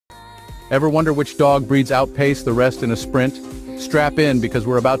Ever wonder which dog breeds outpace the rest in a sprint? Strap in because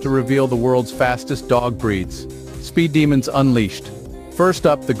we're about to reveal the world's fastest dog breeds. Speed demons unleashed. First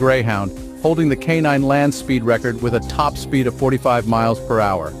up, the Greyhound, holding the canine land speed record with a top speed of 45 miles per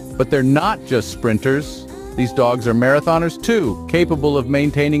hour. But they're not just sprinters. These dogs are marathoners too, capable of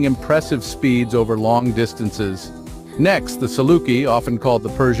maintaining impressive speeds over long distances. Next, the Saluki, often called the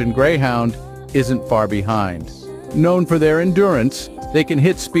Persian Greyhound, isn't far behind. Known for their endurance, they can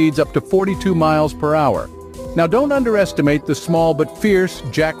hit speeds up to 42 miles per hour. Now don't underestimate the small but fierce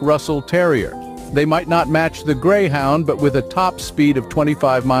Jack Russell Terrier. They might not match the Greyhound, but with a top speed of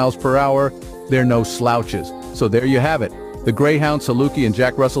 25 miles per hour, they're no slouches. So there you have it. The Greyhound, Saluki, and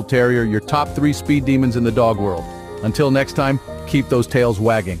Jack Russell Terrier, your top 3 speed demons in the dog world. Until next time, keep those tails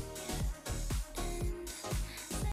wagging.